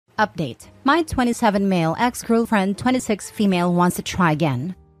Update. My 27 male ex-girlfriend, 26 female wants to try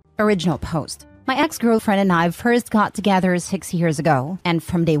again. Original post. My ex-girlfriend and I first got together 6 years ago, and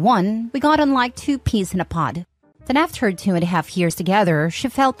from day one, we got on like two peas in a pod. Then after 2.5 years together, she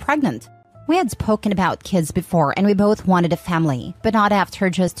fell pregnant. We had spoken about kids before and we both wanted a family, but not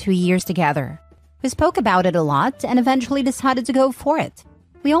after just 2 years together. We spoke about it a lot and eventually decided to go for it.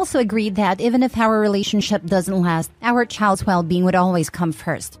 We also agreed that even if our relationship doesn't last, our child's well-being would always come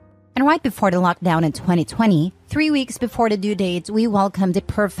first. And right before the lockdown in 2020, 3 weeks before the due date, we welcomed a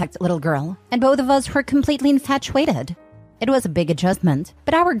perfect little girl, and both of us were completely infatuated. It was a big adjustment,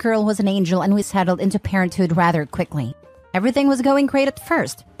 but our girl was an angel and we settled into parenthood rather quickly. Everything was going great at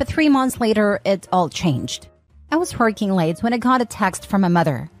first, but 3 months later, it all changed. I was working late when I got a text from my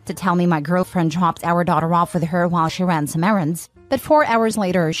mother to tell me my girlfriend dropped our daughter off with her while she ran some errands, but 4 hours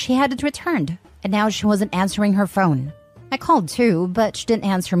later, she had it returned, and now she wasn't answering her phone. I called too, but she didn't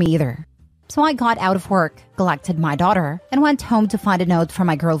answer me either. So I got out of work, collected my daughter, and went home to find a note from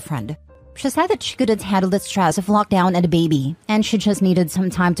my girlfriend. She said that she couldn't handle the stress of lockdown and a baby, and she just needed some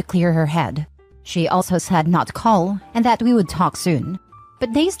time to clear her head. She also said not to call, and that we would talk soon.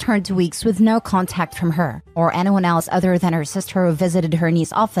 But days turned to weeks with no contact from her, or anyone else other than her sister who visited her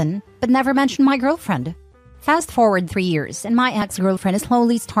niece often, but never mentioned my girlfriend. Fast forward 3 years, and my ex-girlfriend is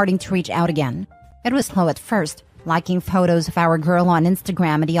slowly starting to reach out again. It was slow at first, liking photos of our girl on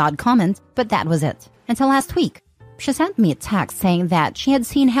Instagram and the odd comment, but that was it. Until last week. She sent me a text saying that she had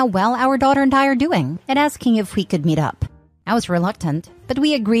seen how well our daughter and I are doing, and asking if we could meet up. I was reluctant, but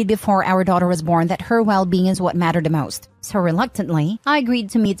we agreed before our daughter was born that her well-being is what mattered the most. So reluctantly, I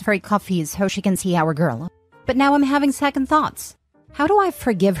agreed to meet for a coffee so she can see our girl. But now I'm having second thoughts. How do I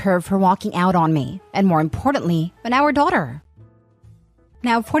forgive her for walking out on me? And more importantly, on our daughter?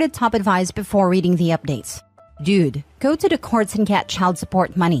 Now for the top advice before reading the updates. Dude, go to the courts and get child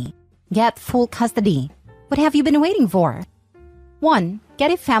support money. Get full custody. What have you been waiting for? 1.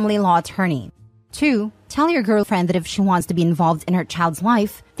 Get a family law attorney. 2. Tell your girlfriend that if she wants to be involved in her child's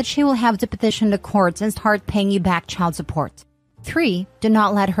life, that she will have to petition the courts and start paying you back child support. 3. Do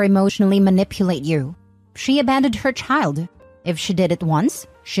not let her emotionally manipulate you. She abandoned her child. If she did it once,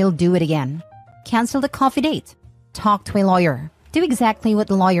 she'll do it again. Cancel the coffee date. Talk to a lawyer. Do exactly what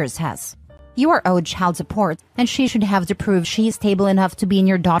the lawyer says. You are owed child support, and she should have to prove she is stable enough to be in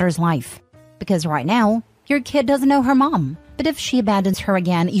your daughter's life. Because right now, your kid doesn't know her mom. But if she abandons her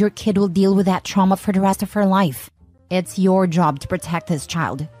again, your kid will deal with that trauma for the rest of her life. It's your job to protect this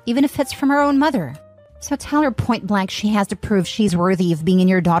child, even if it's from her own mother. So tell her point blank she has to prove she's worthy of being in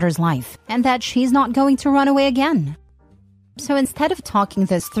your daughter's life, and that she's not going to run away again. So instead of talking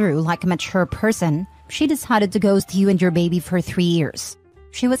this through like a mature person, she decided to ghost you and your baby for 3 years.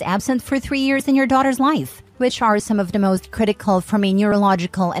 She was absent for 3 years in your daughter's life, which are some of the most critical from a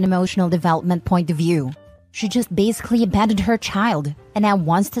neurological and emotional development point of view. She just basically abandoned her child, and now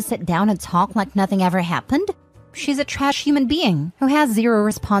wants to sit down and talk like nothing ever happened? She's a trash human being who has zero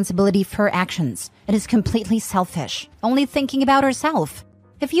responsibility for her actions and is completely selfish, only thinking about herself.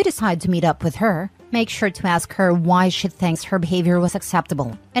 If you decide to meet up with her, make sure to ask her why she thinks her behavior was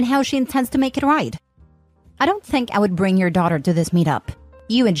acceptable and how she intends to make it right. I don't think I would bring your daughter to this meetup.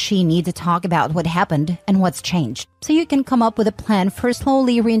 You and she need to talk about what happened and what's changed, so you can come up with a plan for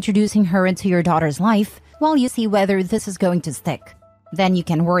slowly reintroducing her into your daughter's life while you see whether this is going to stick. Then you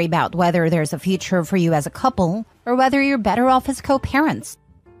can worry about whether there's a future for you as a couple or whether you're better off as co-parents.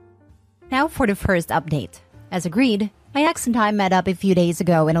 Now for the first update. As agreed, my ex and I met up a few days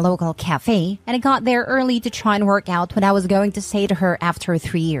ago in a local cafe, and I got there early to try and work out what I was going to say to her after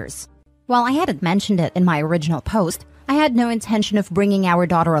 3 years. While I hadn't mentioned it in my original post, I had no intention of bringing our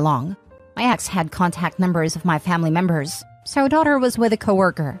daughter along. My ex had contact numbers of my family members, so daughter was with a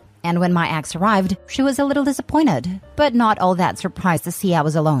coworker, and when my ex arrived, she was a little disappointed, but not all that surprised to see I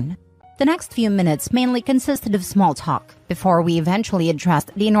was alone. The next few minutes mainly consisted of small talk, before we eventually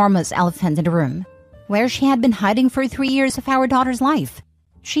addressed the enormous elephant in the room, where she had been hiding for 3 years of our daughter's life.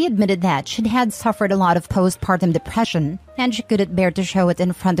 She admitted that she'd had suffered a lot of postpartum depression, and she couldn't bear to show it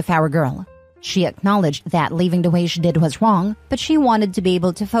in front of our girl. She acknowledged that leaving the way she did was wrong, but she wanted to be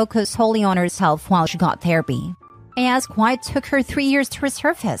able to focus wholly on herself while she got therapy. I asked why it took her 3 years to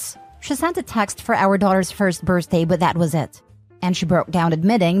resurface. She sent a text for our daughter's first birthday, but that was it. And she broke down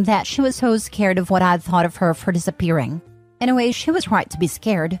admitting that she was so scared of what I'd thought of her for disappearing. In a way, she was right to be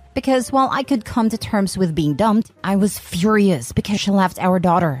scared, because while I could come to terms with being dumped, I was furious because she left our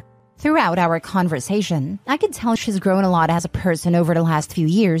daughter. Throughout our conversation, I could tell she's grown a lot as a person over the last few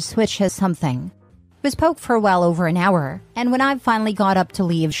years, which is something. We spoke for well over an hour, and when I finally got up to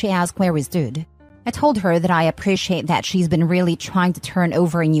leave, she asked where we stood. I told her that I appreciate that she's been really trying to turn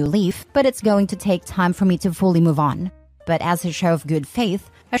over a new leaf, but it's going to take time for me to fully move on. But as a show of good faith,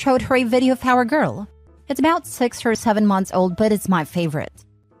 I showed her a video of our girl. It's about 6 or 7 months old, but it's my favorite.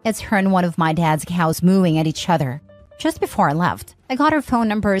 It's her and one of my dad's cows mooing at each other. Just before I left, I got her phone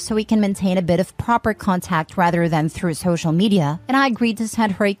number so we can maintain a bit of proper contact rather than through social media, and I agreed to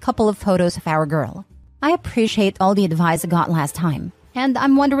send her a couple of photos of our girl. I appreciate all the advice I got last time, and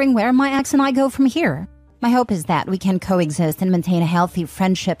I'm wondering where my ex and I go from here. My hope is that we can coexist and maintain a healthy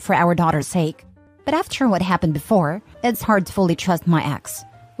friendship for our daughter's sake. But after what happened before, it's hard to fully trust my ex.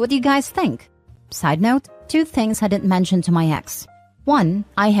 What do you guys think? Side note, 2 things I didn't mention to my ex. 1,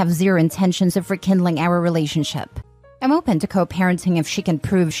 I have zero intentions of rekindling our relationship. I'm open to co-parenting if she can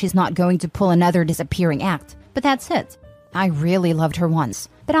prove she's not going to pull another disappearing act, but that's it. I really loved her once,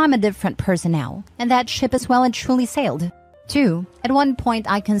 but I'm a different person now, and that ship is well and truly sailed. 2, at one point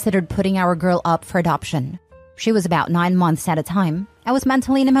I considered putting our girl up for adoption. She was about 9 months at a time. I was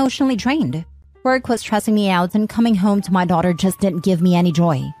mentally and emotionally drained. Work was stressing me out, and coming home to my daughter just didn't give me any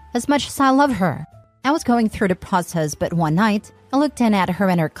joy, as much as I love her. I was going through the process, but one night, I looked in at her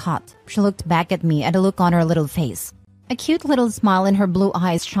in her cot. She looked back at me, and a look on her little face. A cute little smile in her blue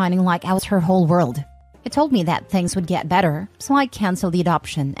eyes shining like I was her whole world. It told me that things would get better, so I canceled the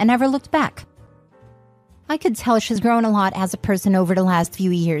adoption and never looked back. I could tell she's grown a lot as a person over the last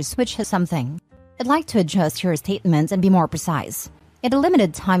few years, which is something. I'd like to adjust your statements and be more precise. In the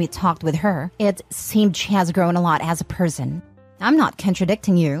limited time you talked with her, it seemed she has grown a lot as a person. I'm not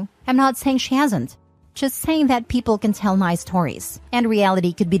contradicting you. I'm not saying she hasn't. Just saying that people can tell nice stories, and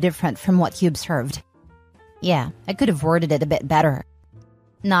reality could be different from what you observed. Yeah, I could have worded it a bit better.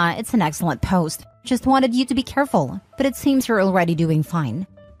 Nah, it's an excellent post. Just wanted you to be careful, but it seems you're already doing fine.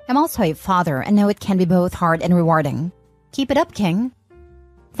 I'm also a father and know it can be both hard and rewarding. Keep it up, King.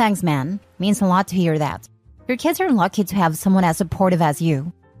 Thanks, man. Means a lot to hear that. Your kids are lucky to have someone as supportive as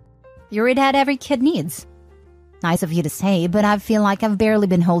you. You're a dad every kid needs. Nice of you to say, but I feel like I've barely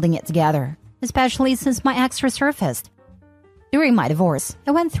been holding it together, especially since my ex resurfaced. During my divorce,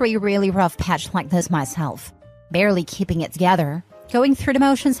 I went through a really rough patch like this myself, barely keeping it together, going through the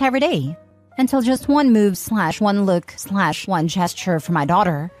motions every day, until just one move / one look / one gesture from my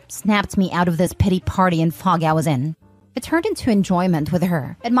daughter snapped me out of this pity party and fog I was in. It turned into enjoyment with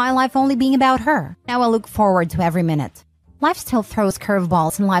her, and my life only being about her. Now I look forward to every minute. Life still throws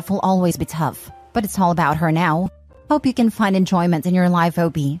curveballs and life will always be tough, but it's all about her now. Hope you can find enjoyment in your life,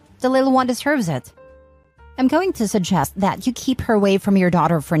 Opie. The little one deserves it. I'm going to suggest that you keep her away from your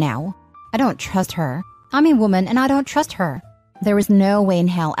daughter for now. I don't trust her. I'm a woman and I don't trust her. There is no way in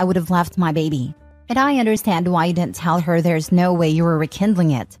hell I would have left my baby. And I understand why you didn't tell her there's no way you were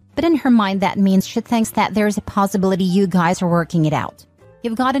rekindling it. But in her mind that means she thinks that there's a possibility you guys are working it out.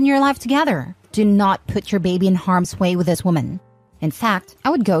 You've gotten your life together. Do not put your baby in harm's way with this woman. In fact, I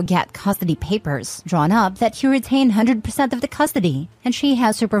would go get custody papers drawn up that you retain 100% of the custody, and she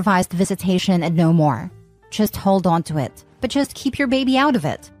has supervised visitation and no more. Just hold on to it, but just keep your baby out of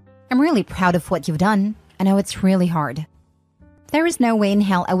it. I'm really proud of what you've done. I know it's really hard. There is no way in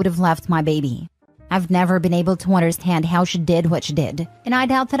hell I would have left my baby. I've never been able to understand how she did what she did, and I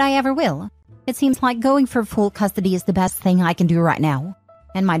doubt that I ever will. It seems like going for full custody is the best thing I can do right now.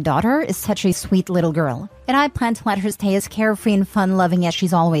 And my daughter is such a sweet little girl, and I plan to let her stay as carefree and fun-loving as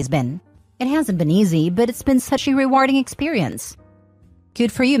she's always been. It hasn't been easy, but it's been such a rewarding experience.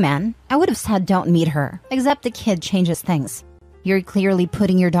 Good for you, man. I would have said don't meet her, except the kid changes things. You're clearly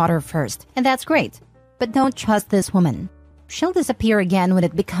putting your daughter first, and that's great. But don't trust this woman. She'll disappear again when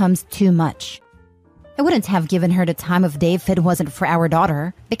it becomes too much. I wouldn't have given her the time of day if it wasn't for our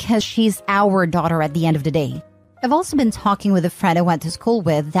daughter, because she's our daughter at the end of the day. I've also been talking with a friend I went to school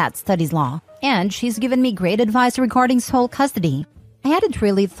with that studies law, and she's given me great advice regarding sole custody. I hadn't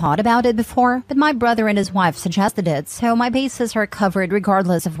really thought about it before, but my brother and his wife suggested it, so my bases are covered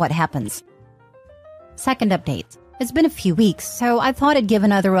regardless of what happens. Second update. It's been a few weeks, so I thought I'd give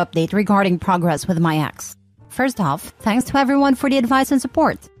another update regarding progress with my ex. First off, thanks to everyone for the advice and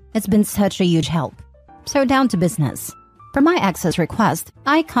support. It's been such a huge help. So down to business. For my ex's request,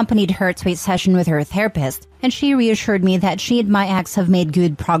 I accompanied her to a session with her therapist, and she reassured me that she and my ex have made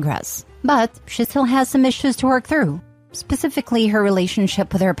good progress. But she still has some issues to work through, specifically her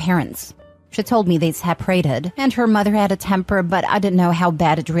relationship with her parents. She told me they'd separated, and her mother had a temper, but I didn't know how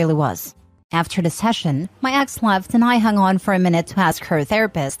bad it really was. After the session, my ex left and I hung on for a minute to ask her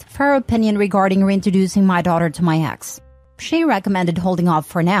therapist for her opinion regarding reintroducing my daughter to my ex. She recommended holding off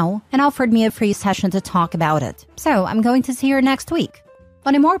for now and offered me a free session to talk about it, so I'm going to see her next week.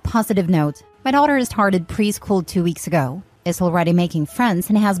 On a more positive note, my daughter started preschool 2 weeks ago. is already making friends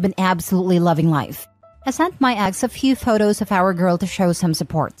and has been absolutely loving life. I sent my ex a few photos of our girl to show some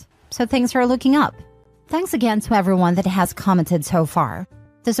support, so things are looking up. Thanks again to everyone that has commented so far.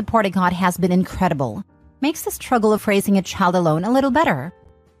 The support I got has been incredible. Makes the struggle of raising a child alone a little better.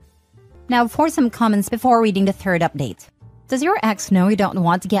 Now for some comments before reading the third update. Does your ex know you don't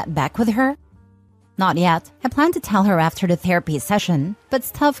want to get back with her? Not yet. I plan to tell her after the therapy session, but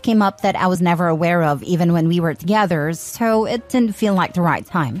stuff came up that I was never aware of even when we were together, so it didn't feel like the right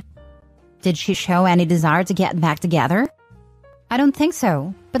time. Did she show any desire to get back together? I don't think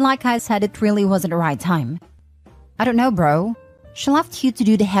so, but like I said, it really wasn't the right time. I don't know, bro. She left you to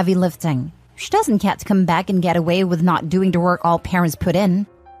do the heavy lifting. She doesn't get to come back and get away with not doing the work all parents put in.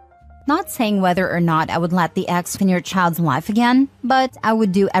 Not saying whether or not I would let the ex in your child's life again, but I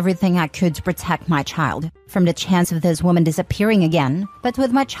would do everything I could to protect my child from the chance of this woman disappearing again. But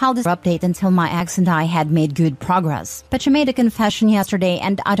with my child's update until my ex and I had made good progress. But she made a confession yesterday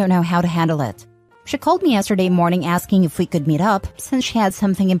and I don't know how to handle it. She called me yesterday morning asking if we could meet up since she had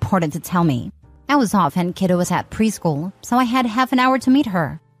something important to tell me. I was off and kiddo was at preschool, so I had half an hour to meet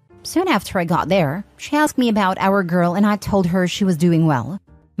her. Soon after I got there, she asked me about our girl and I told her she was doing well.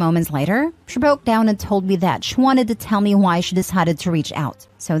 Moments later, she broke down and told me that she wanted to tell me why she decided to reach out,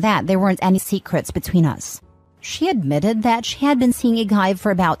 so that there weren't any secrets between us. She admitted that she had been seeing a guy for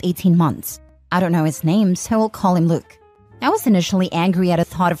about 18 months. I don't know his name, so we'll call him Luke. I was initially angry at the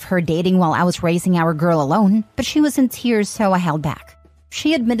thought of her dating while I was raising our girl alone, but she was in tears, so I held back.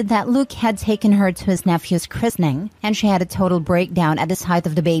 She admitted that Luke had taken her to his nephew's christening, and she had a total breakdown at the sight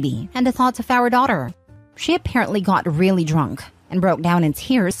of the baby and the thoughts of our daughter. She apparently got really drunk and broke down in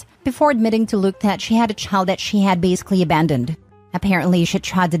tears before admitting to Luke that she had a child that she had basically abandoned. Apparently, she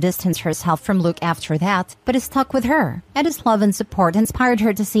tried to distance herself from Luke after that, but it stuck with her, and his love and support inspired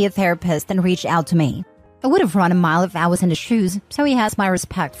her to see a therapist and reach out to me. I would have run a mile if I was in his shoes, so he has my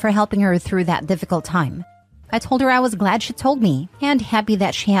respect for helping her through that difficult time. I told her I was glad she told me, and happy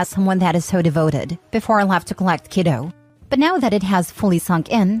that she has someone that is so devoted, before I left to collect kiddo. But now that it has fully sunk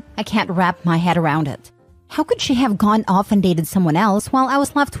in, I can't wrap my head around it. How could she have gone off and dated someone else while I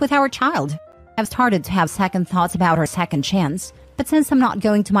was left with our child? I've started to have second thoughts about her second chance, but since I'm not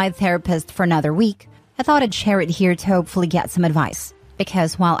going to my therapist for another week, I thought I'd share it here to hopefully get some advice.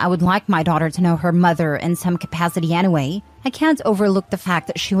 Because while I would like my daughter to know her mother in some capacity anyway, I can't overlook the fact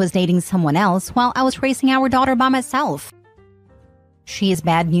that she was dating someone else while I was raising our daughter by myself. She is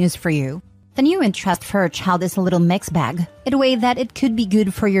bad news for you. The new interest for her child is a little mixed bag, in a way that it could be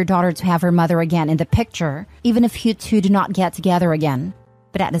good for your daughter to have her mother again in the picture, even if you two do not get together again.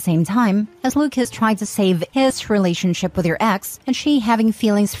 But at the same time, as Luke is trying to save his relationship with your ex, and she having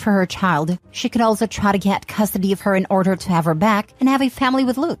feelings for her child, she could also try to get custody of her in order to have her back and have a family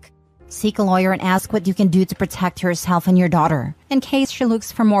with Luke. Seek a lawyer and ask what you can do to protect yourself and your daughter, in case she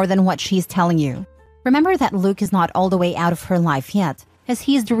looks for more than what she's telling you. Remember that Luke is not all the way out of her life yet, as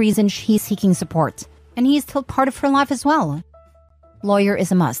he's the reason she's seeking support, and he's still part of her life as well. Lawyer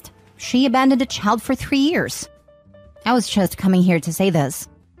is a must. She abandoned a child for 3 years. I was just coming here to say this.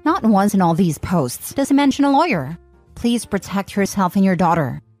 Not once in all these posts does he mention a lawyer. Please protect yourself and your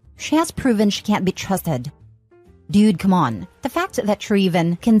daughter. She has proven she can't be trusted. Dude, come on. The fact that you're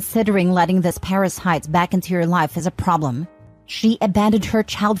even considering letting this parasite back into your life is a problem. She abandoned her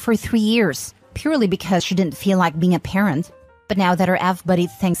child for 3 years, purely because she didn't feel like being a parent. But now that her F-buddy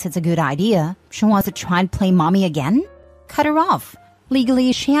thinks it's a good idea, she wants to try and play mommy again? Cut her off.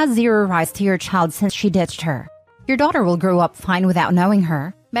 Legally, she has zero rights to your child since she ditched her. Your daughter will grow up fine without knowing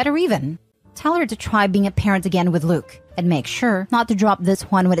her. Better even. Tell her to try being a parent again with Luke, and make sure not to drop this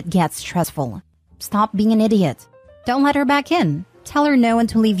one when it gets stressful. Stop being an idiot. Don't let her back in. Tell her no and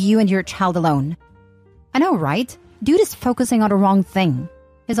to leave you and your child alone. I know, right? Dude is focusing on the wrong thing.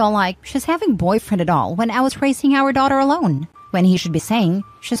 He's all like, she's having boyfriend at all when I was raising our daughter alone. When he should be saying,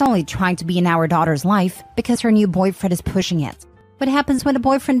 she's only trying to be in our daughter's life because her new boyfriend is pushing it. What happens when the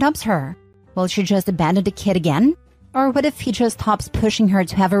boyfriend dumps her? Will she just abandon the kid again? Or what if he just stops pushing her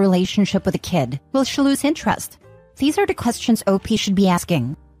to have a relationship with the kid? Will she lose interest? These are the questions OP should be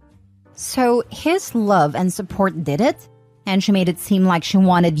asking. So his love and support did it? And she made it seem like she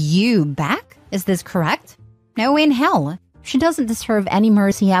wanted you back? Is this correct? No way in hell. She doesn't deserve any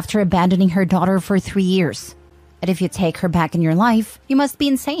mercy after abandoning her daughter for 3 years. And if you take her back in your life, you must be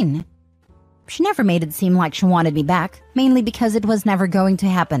insane. She never made it seem like she wanted me back, mainly because it was never going to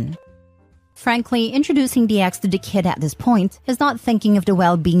happen. Frankly, introducing the ex to the kid at this point is not thinking of the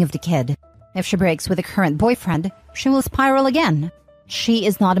well-being of the kid. If she breaks with a current boyfriend, she will spiral again. She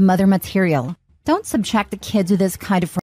is not a mother material. Don't subject the kid to this kind of